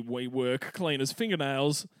the WeWork cleaner's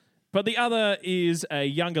fingernails. But the other is a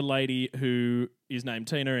younger lady who is named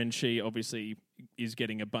Tina, and she obviously is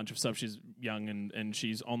getting a bunch of stuff. She's young and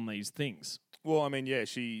she's on these things. Well, I mean, yeah,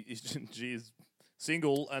 she is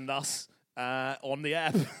single and thus on the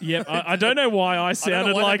app. Yep, I don't know why I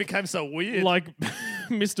sounded why like that became so weird. Like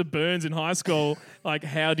Mr. Burns in high school. Like,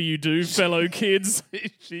 how do you do, fellow kids?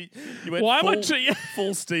 You went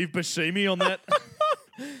full Steve Buscemi on that.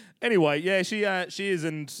 Anyway, yeah, she is,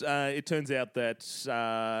 and it turns out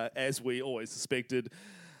that as we always suspected,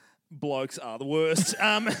 blokes are the worst.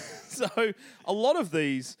 So a lot of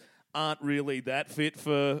these aren't really that fit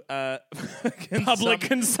for public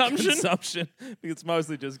consumption. It's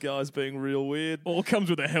mostly just guys being real weird. All comes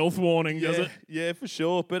with a health warning, does it? Yeah, for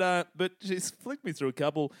sure. But she's flicked me through a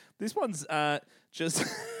couple. This one's just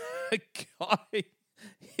a guy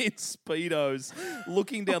in Speedos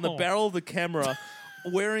looking down the barrel of the camera,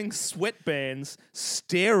 wearing sweatbands,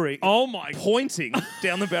 staring, pointing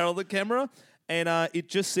down the barrel of the camera. And it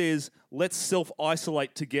just says, let's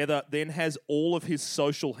self-isolate together, then has all of his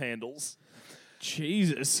social handles.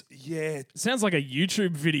 Jesus. Yeah. Sounds like a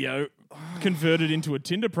YouTube video converted into a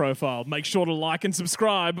Tinder profile. Make sure to like and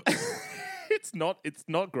subscribe. It's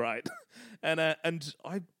not great. and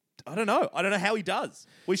I don't know. I don't know how he does.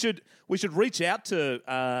 We should reach out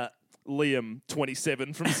to Liam,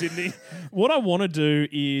 27 from Sydney. What I want to do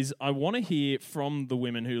is I want to hear from the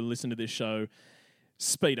women who listen to this show,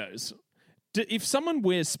 Speedos. If someone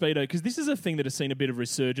wears Speedo, because this is a thing that has seen a bit of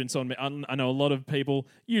resurgence on me. I know a lot of people,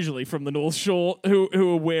 usually from the North Shore, who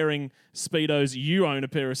are wearing Speedos. You own a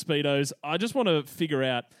pair of Speedos. I just want to figure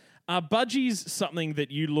out, are budgies something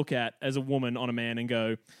that you look at as a woman on a man and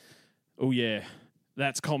go, oh yeah,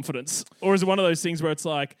 that's confidence? Or is it one of those things where it's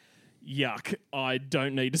like, yuck, I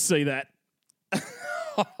don't need to see that?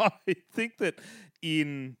 I think that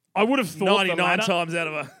in I would have thought 99 times out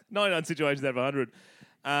of 99 situations out of 100,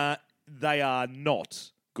 they are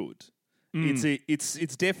not good.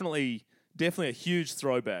 It's definitely a huge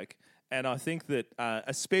throwback, and I think that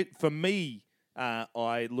for me,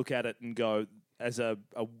 I look at it and go, as a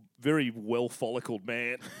very well follicled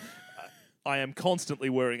man, I am constantly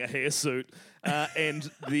wearing a hairsuit, and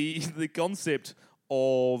the concept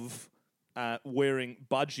of wearing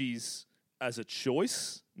budgies as a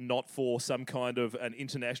choice, not for some kind of an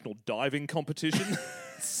international diving competition,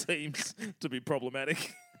 seems to be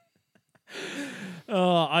problematic.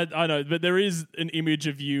 Oh, I know, but there is an image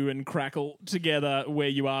of you and Crackle together where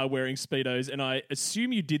you are wearing Speedos, and I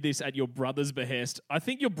assume you did this at your brother's behest. I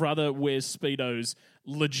think your brother wears Speedos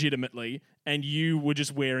legitimately, and you were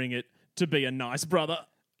just wearing it to be a nice brother.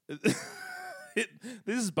 This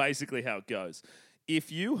is basically how it goes.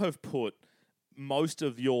 If you have put most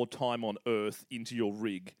of your time on Earth into your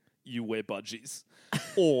rig, you wear budgies.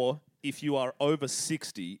 Or if you are over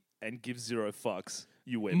 60 and give zero fucks,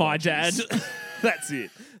 you wear My budgies. dad. That's it.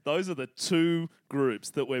 Those are the two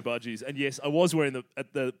groups that wear budgies. And yes, I was wearing them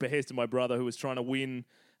at the behest of my brother, who was trying to win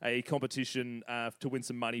a competition to win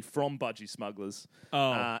some money from budgie smugglers.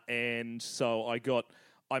 Oh. And so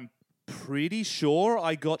I'm pretty sure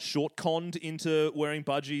I got short conned into wearing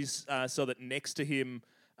budgies so that next to him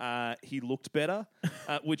he looked better,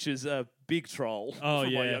 which is a big troll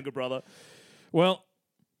from my younger brother. Well,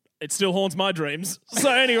 it still haunts my dreams.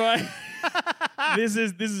 So anyway, this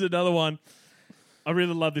is another one. I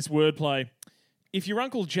really love this wordplay. If your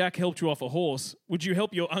Uncle Jack helped you off a horse, would you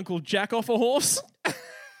help your Uncle Jack off a horse?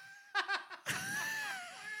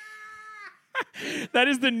 That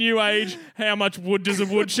is the new age. How much wood does a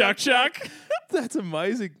woodchuck chuck? That's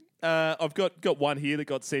amazing. I've got one here that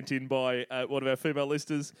got sent in by one of our female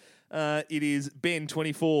listeners. It is Ben,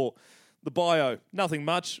 24. The bio, nothing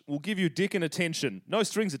much. We'll give you dick and attention. No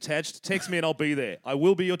strings attached. Text me and I'll be there. I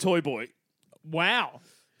will be your toy boy. Wow.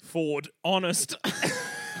 Ford, honest.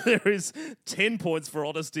 There is 10 points for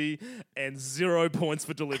honesty and 0 points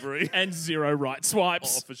for delivery. And 0 right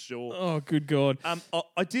swipes. Oh, for sure. Oh, good God.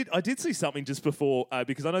 I did see something just before,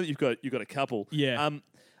 because I know that you've got a couple. Yeah.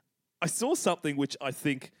 I saw something which I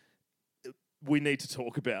think we need to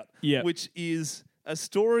talk about. Yeah. Which is a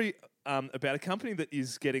story about a company that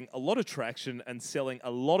is getting a lot of traction and selling a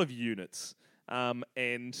lot of units. And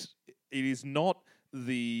it is not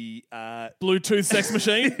the Bluetooth sex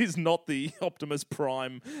machine. It is not the Optimus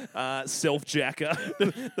Prime self-jacker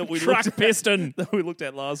that we Truck looked piston that we looked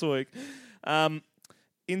at last week.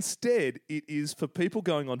 Instead, it is for people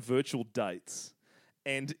going on virtual dates,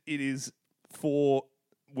 and it is for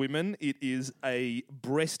women. It is a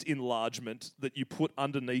breast enlargement that you put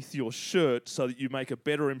underneath your shirt so that you make a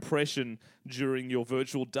better impression during your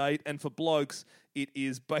virtual date. And for blokes, it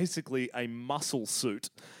is basically a muscle suit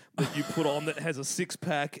that you put on that has a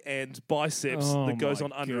six-pack and biceps that goes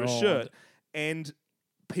on under a shirt. And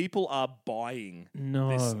people are buying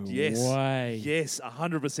this. Yes, way. Yes,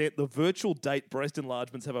 100%. The virtual date breast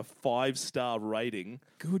enlargements have a 5-star rating.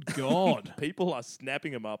 Good God. People are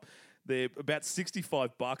snapping them up. They're about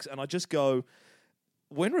 $65, and I just go,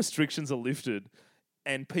 when restrictions are lifted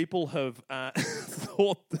and people have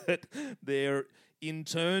thought that they're in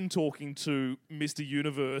turn talking to Mr.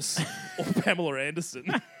 Universe or Pamela Anderson,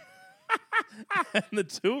 and the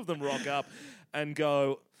two of them rock up and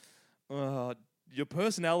go, your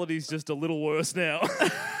personality's just a little worse now.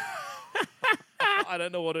 I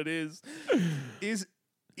don't know what it is.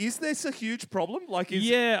 Is this a huge problem?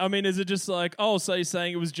 Yeah, I mean, is it just like, so you're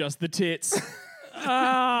saying it was just the tits?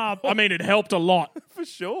 I mean, it helped a lot. For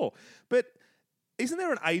sure. But isn't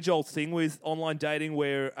there an age-old thing with online dating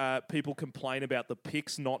where people complain about the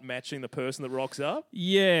pics not matching the person that rocks up?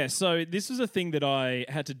 Yeah, so this was a thing that I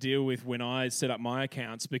had to deal with when I set up my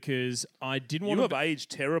accounts because I didn't want to... You have aged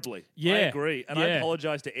terribly. Yeah. I agree. And I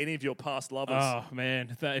apologise to any of your past lovers. Oh,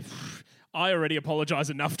 man. I already apologise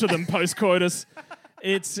enough to them post-coitus.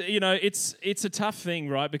 It's a tough thing,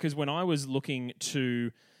 right? Because when I was looking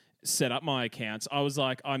to set up my accounts, I was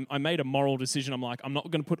like, I made a moral decision. I'm like, I'm not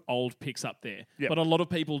going to put old pics up there. Yep. But a lot of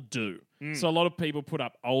people do. So a lot of people put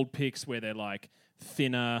up old pics where they're like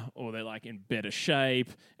thinner or they're like in better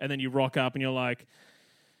shape. And then you rock up and you're like,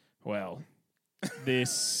 well,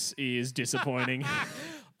 this is disappointing.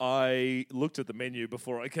 I looked at the menu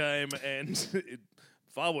before I came and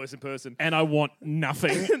far worse in person. And I want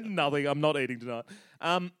nothing. Nothing. I'm not eating tonight.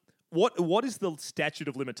 What is the statute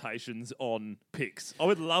of limitations on pics? I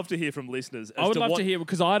would love to hear from listeners. I would love to hear,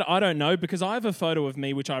 because I don't know, because I have a photo of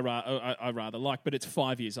me which I rather like, but it's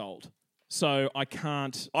 5 years old. So I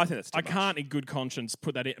can't. I think that's too much. can't in good conscience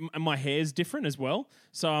put that in. And my hair's different as well.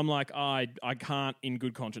 So I'm like, I can't in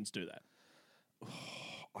good conscience do that.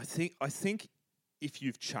 I think if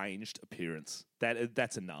you've changed appearance,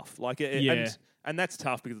 that's enough. Like, Yeah. and that's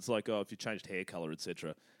tough because it's like, oh, if you changed hair color,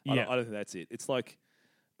 etc. Yeah. I don't think that's it. It's like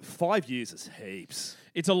 5 years is heaps.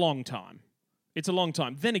 It's a long time. It's a long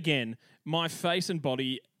time. Then again, my face and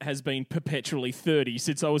body has been perpetually 30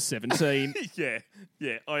 since I was 17. Yeah,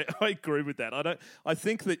 I agree with that. I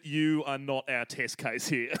think that you are not our test case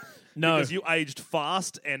here. No. Because you aged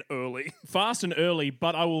fast and early. Fast and early,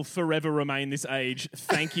 but I will forever remain this age.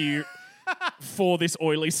 Thank you for this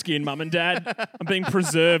oily skin, Mum and Dad. I'm being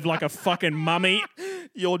preserved like a fucking mummy.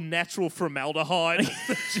 Your natural formaldehyde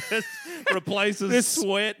just replaces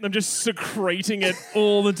sweat. I'm just secreting it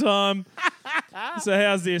all the time. So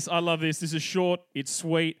how's this? I love this. This is short, it's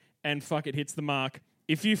sweet, and fuck, it hits the mark.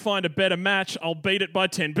 If you find a better match, I'll beat it by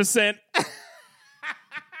 10%.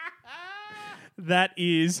 That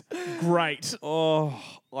is great. Oh,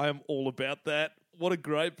 I am all about that. What a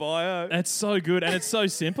great bio. That's so good, and it's so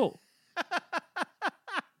simple.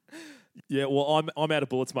 Yeah, well, I'm out of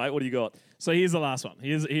bullets, mate. What do you got? So here's the last one.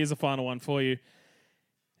 Here's the final one for you.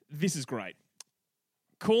 This is great.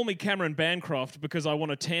 Call me Cameron Bancroft because I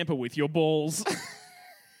want to tamper with your balls.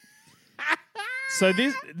 So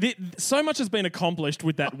so much has been accomplished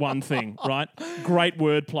with that one thing, right? Great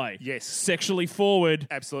wordplay. Yes. Sexually forward.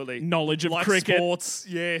 Absolutely. Knowledge of like cricket. Sports,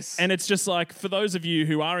 yes. And it's just like, for those of you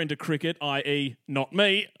who are into cricket, i.e. not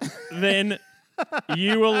me, then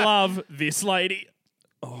you will love this lady.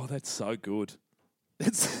 Oh, that's so good.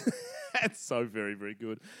 That's so very, very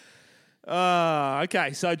good.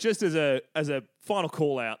 Okay, so just as a final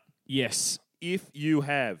call out, Yes. if you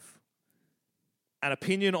have an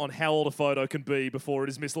opinion on how old a photo can be before it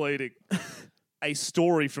is misleading, a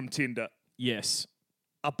story from Tinder, Yes.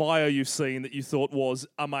 a bio you've seen that you thought was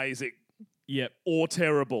amazing Yep. or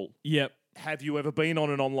terrible, Yep. have you ever been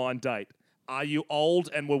on an online date? Are you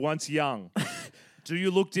old and were once young? Do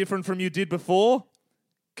you look different from you did before?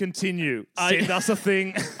 Continue. Send us a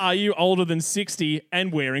thing. Are you older than 60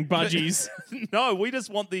 and wearing budgies? No, we just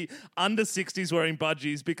want the under 60s wearing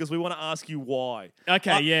budgies because we want to ask you why.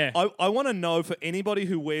 Okay, yeah. I want to know for anybody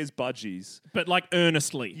who wears budgies. But like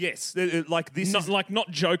earnestly. Yes, like this Not is like not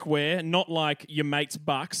joke wear, not like your mate's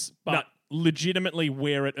bucks, but legitimately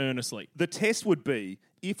wear it earnestly. the test would be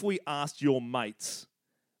if we asked your mates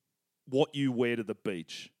what you wear to the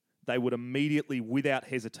beach, they would immediately, without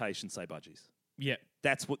hesitation, say budgies. Yeah.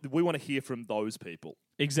 That's what we want to hear from those people.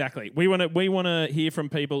 Exactly. We want to hear from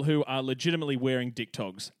people who are legitimately wearing dick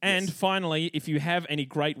togs. And finally, if you have any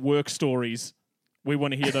great work stories, we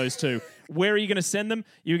want to hear those too. Where are you going to send them?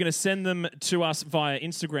 You're going to send them to us via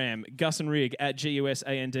Instagram, Gus and Rig at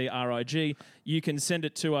GUSANDRIG. You can send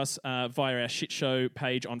it to us via our Shit Show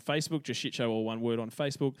page on Facebook, just Shit Show, all one word on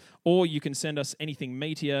Facebook. Or you can send us anything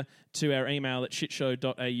meatier to our email at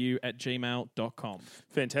shitshow.au@gmail.com.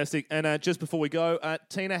 Fantastic. And just before we go,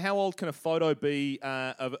 Tina, how old can a photo be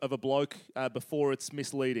of a bloke before it's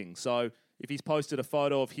misleading? So if he's posted a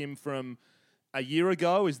photo of him from a year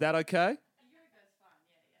ago, is that okay?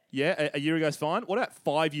 Yeah, a year ago's fine. What about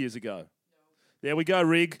 5 years ago? No. There we go,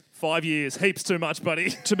 Rig. 5 years. Heaps too much, buddy.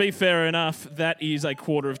 To be fair enough, that is a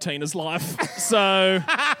quarter of Tina's life. So,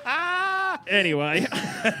 anyway.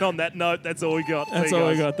 And on that note, that's all we got. That's all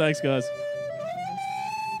we got. Thanks, guys.